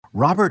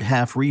Robert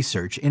Half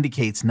research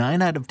indicates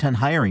 9 out of 10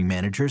 hiring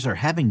managers are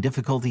having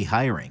difficulty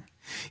hiring.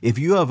 If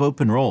you have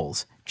open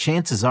roles,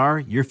 chances are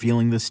you're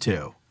feeling this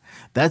too.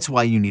 That's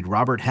why you need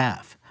Robert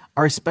Half.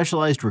 Our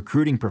specialized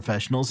recruiting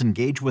professionals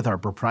engage with our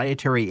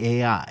proprietary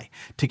AI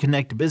to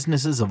connect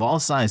businesses of all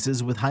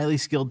sizes with highly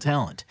skilled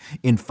talent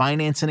in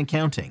finance and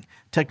accounting,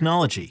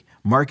 technology,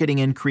 marketing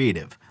and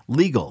creative,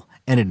 legal,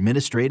 and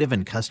administrative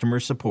and customer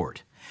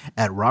support.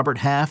 At Robert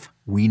Half,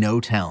 we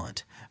know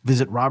talent.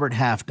 Visit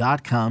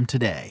roberthalf.com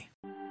today.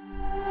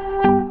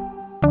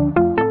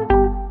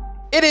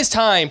 It is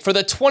time for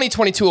the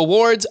 2022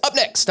 awards. Up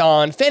next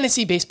on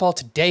Fantasy Baseball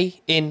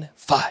Today in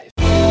 5.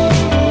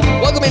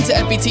 Welcome into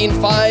FBT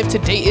in 5.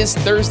 Today is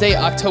Thursday,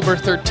 October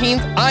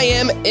 13th. I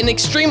am an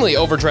extremely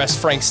overdressed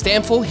Frank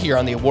Stamfel here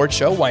on the award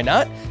show. Why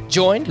not?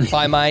 Joined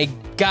by my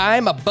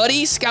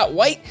buddy, Scott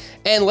White.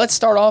 And let's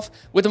start off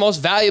with the most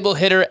valuable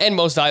hitter and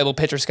most valuable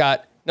pitcher,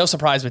 Scott. No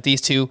surprise with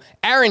these two.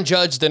 Aaron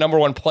Judge, the number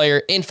one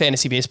player in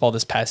fantasy baseball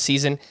this past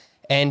season,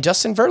 and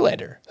Justin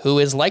Verlander, who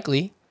is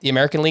likely the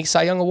American League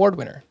Cy Young Award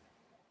winner.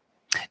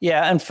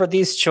 Yeah, and for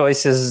these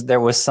choices, there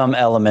was some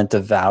element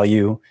of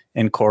value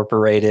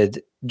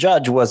incorporated.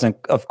 Judge wasn't,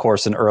 of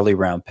course, an early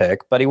round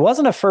pick, but he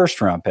wasn't a first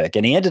round pick,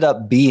 and he ended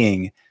up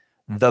being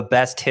the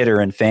best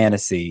hitter in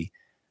fantasy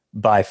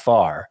by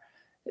far.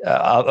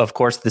 Of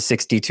course, the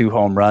 62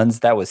 home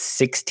runs, that was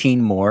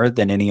 16 more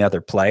than any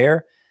other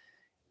player.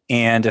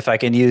 And if I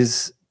can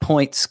use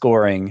point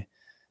scoring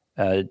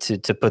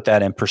to put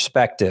that in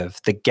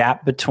perspective, the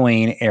gap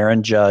between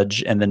Aaron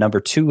Judge and the number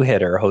 2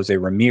 hitter, Jose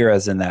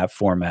Ramirez, in that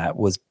format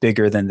was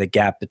bigger than the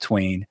gap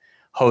between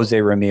Jose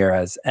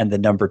Ramirez and the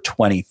number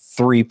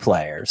 23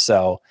 player.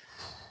 So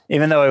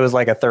even though it was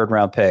like a third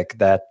round pick,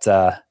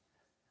 that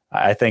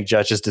I think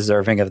Judge is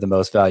deserving of the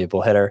most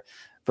valuable hitter.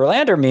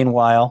 Verlander,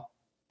 meanwhile,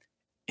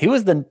 he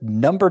was the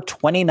number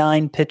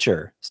 29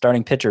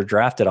 starting pitcher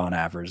drafted on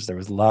average. There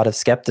was a lot of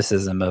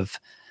skepticism of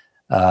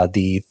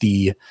the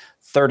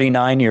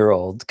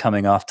 39-year-old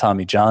coming off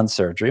Tommy John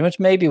surgery, which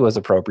maybe was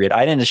appropriate.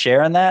 I didn't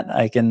share in that,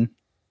 I can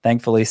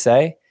thankfully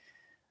say.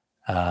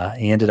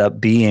 He ended up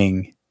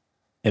being,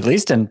 at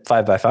least in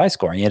 5x5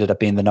 scoring, he ended up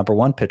being the number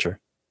 1 pitcher.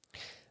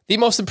 The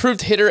most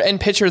improved hitter and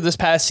pitcher this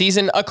past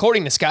season,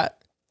 according to Scott,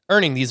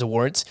 earning these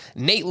awards,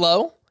 Nate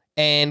Lowe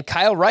and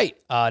Kyle Wright.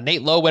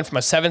 Nate Lowe went from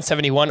a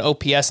 771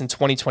 OPS in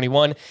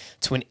 2021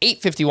 to an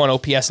 851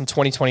 OPS in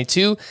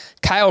 2022.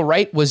 Kyle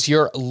Wright was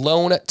your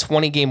lone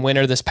 20-game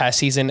winner this past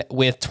season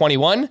with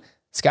 21.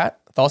 Scott,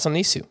 thoughts on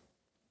these two?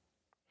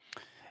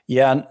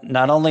 Yeah,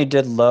 not only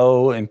did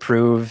Lowe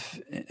improve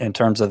in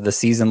terms of the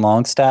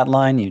season-long stat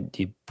line,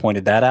 you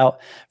pointed that out.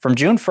 From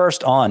June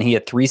 1st on, he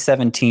hit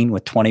 317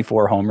 with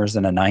 24 homers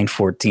and a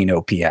 914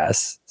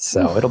 OPS.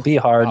 So it'll be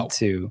hard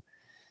to...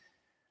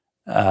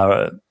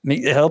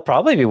 he'll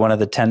probably be one of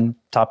the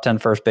top 10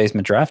 first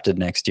basemen drafted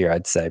next year,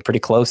 I'd say. Pretty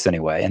close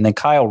anyway. And then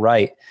Kyle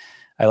Wright,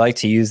 I like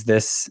to use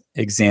this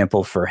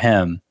example for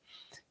him.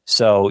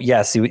 So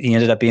yes, he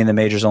ended up being the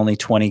major's only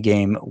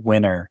 20-game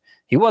winner.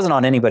 He wasn't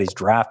on anybody's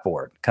draft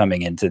board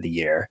coming into the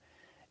year.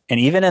 And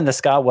even in the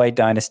Scott White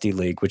Dynasty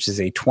League, which is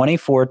a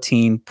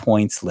 2014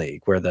 points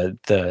league, where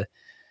the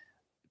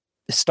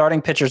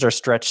starting pitchers are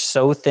stretched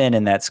so thin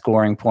in that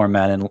scoring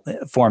format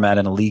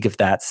in a league of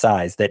that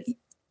size that...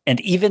 And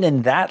even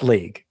in that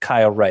league,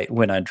 Kyle Wright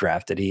went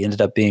undrafted. He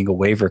ended up being a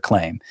waiver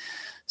claim.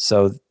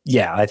 So,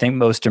 yeah, I think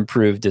most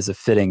improved is a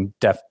fitting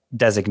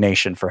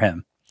designation for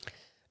him.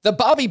 The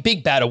Bobby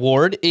Big Bat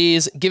Award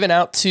is given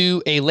out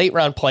to a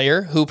late-round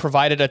player who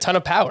provided a ton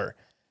of power.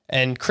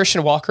 And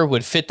Christian Walker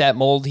would fit that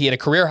mold. He had a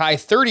career-high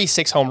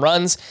 36 home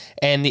runs.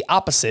 And the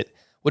opposite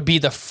would be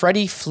the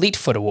Freddie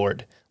Fleetfoot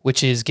Award,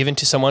 which is given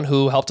to someone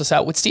who helped us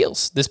out with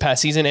steals this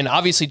past season. And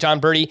obviously, John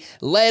Birdie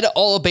led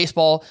all of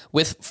baseball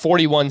with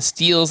 41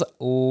 steals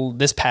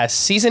this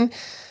past season.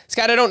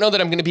 Scott, I don't know that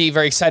I'm going to be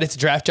very excited to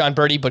draft John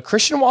Birdie, but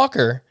Christian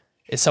Walker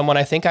is someone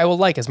I think I will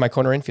like as my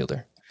corner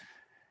infielder.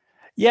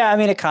 Yeah, I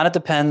mean, it kind of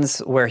depends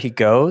where he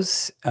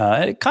goes.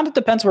 It kind of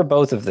depends where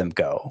both of them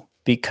go,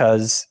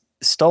 because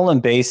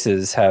stolen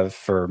bases have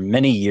for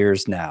many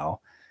years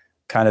now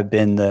kind of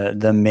been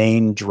the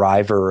main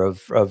driver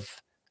of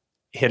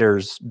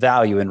hitters'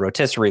 value in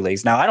rotisserie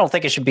leagues. Now, I don't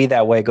think it should be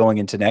that way going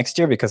into next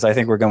year, because I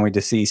think we're going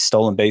to see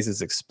stolen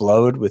bases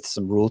explode with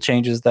some rule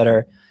changes that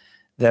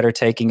are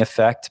taking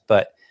effect.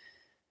 But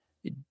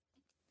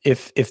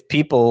if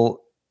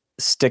people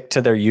stick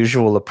to their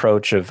usual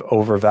approach of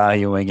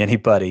overvaluing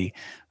anybody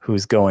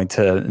who's going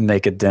to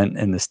make a dent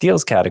in the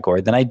steals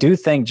category, then I do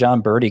think John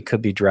Birdie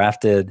could be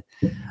drafted.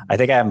 I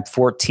think I have him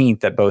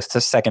 14th at both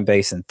second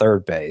base and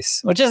third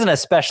base, which isn't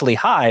especially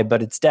high,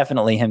 but it's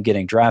definitely him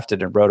getting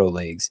drafted in roto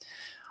leagues.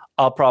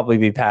 I'll probably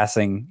be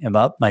passing him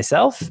up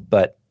myself,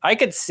 but I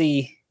could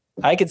see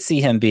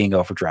him being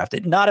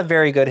overdrafted. Not a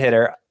very good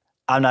hitter.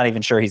 I'm not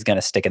even sure he's going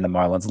to stick in the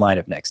Marlins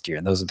lineup next year,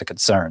 and those are the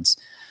concerns.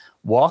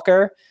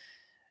 Walker,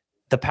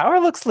 the power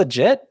looks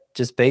legit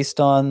just based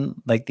on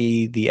like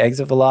the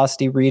exit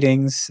velocity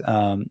readings.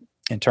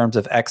 In terms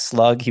of X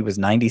slug, he was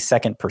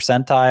 92nd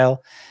percentile.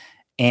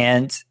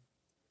 And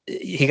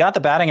he got the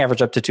batting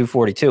average up to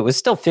 242. It was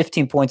still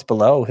 15 points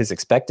below his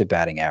expected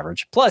batting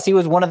average. Plus, he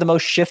was one of the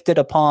most shifted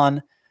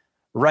upon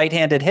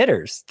right-handed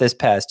hitters this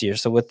past year.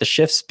 So with the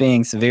shifts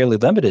being severely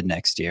limited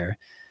next year,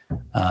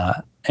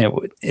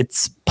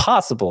 it's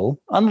possible,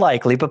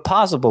 unlikely, but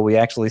possible we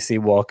actually see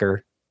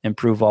Walker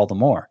improve all the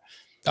more.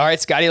 All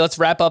right, Scotty, let's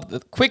wrap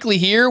up quickly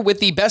here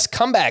with the best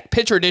comeback.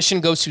 Pitcher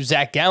edition goes to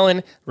Zach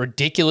Gallen.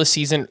 Ridiculous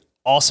season.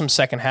 Awesome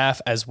second half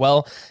as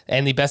well.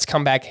 And the best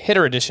comeback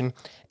hitter edition,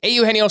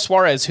 Eugenio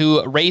Suarez,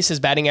 who raised his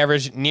batting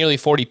average nearly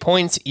 40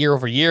 points year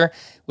over year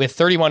with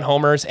 31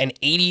 homers and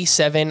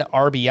 87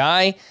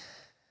 RBI.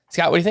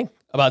 Scott, what do you think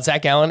about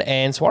Zach Gallen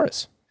and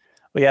Suarez?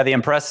 Well, yeah,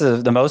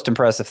 the most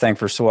impressive thing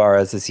for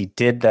Suarez is he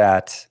did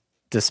that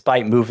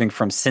despite moving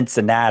from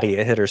Cincinnati,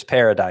 a hitter's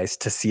paradise,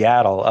 to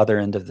Seattle, other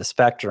end of the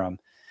spectrum.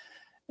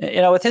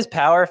 With his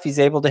power, if he's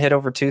able to hit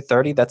over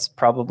 230, that's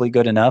probably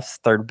good enough.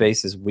 Third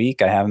base is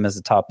weak. I have him as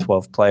a top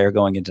 12 player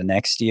going into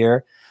next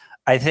year.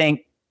 I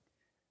think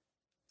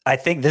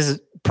this is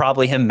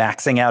probably him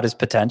maxing out his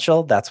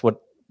potential. That's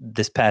what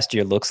this past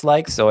year looks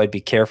like. So I'd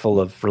be careful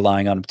of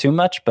relying on him too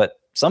much, but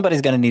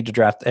somebody's going to need to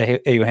draft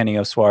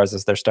Eugenio Suarez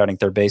as their starting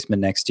third baseman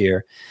next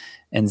year.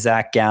 And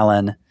Zach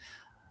Gallen,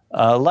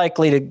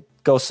 likely to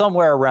go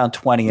somewhere around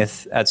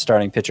 20th at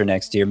starting pitcher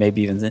next year,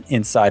 maybe even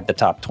inside the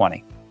top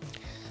 20.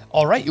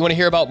 All right, you want to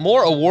hear about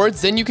more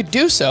awards? Then you could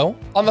do so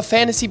on the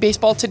Fantasy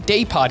Baseball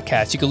Today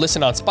podcast. You can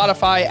listen on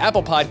Spotify,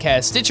 Apple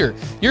Podcasts, Stitcher,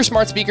 your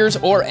smart speakers,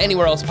 or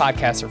anywhere else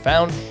podcasts are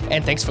found.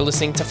 And thanks for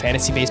listening to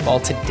Fantasy Baseball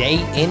Today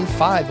in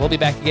 5. We'll be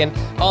back again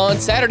on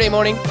Saturday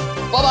morning.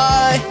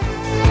 Bye-bye.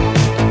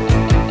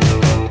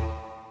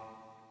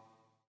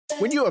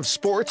 When you have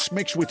sports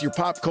mixed with your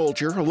pop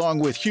culture, along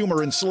with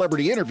humor and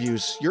celebrity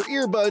interviews, your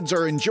earbuds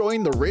are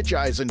enjoying The Rich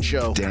Eisen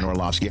Show. Dan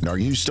Orlovsky, are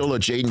you still a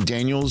Jaden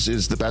Daniels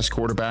is the best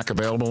quarterback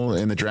available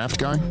in the draft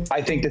guy?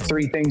 I think the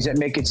three things that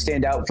make it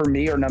stand out for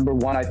me are, number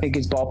one, I think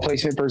his ball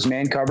placement versus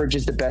man coverage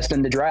is the best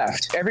in the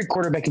draft. Every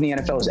quarterback in the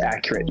NFL is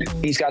accurate.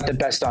 He's got the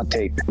best on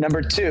tape.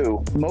 Number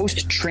two,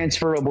 most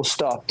transferable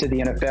stuff to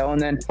the NFL.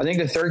 And then I think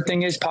the third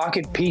thing is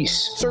pocket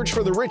peace. Search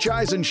for The Rich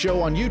Eisen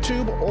Show on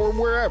YouTube or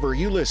wherever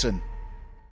you listen.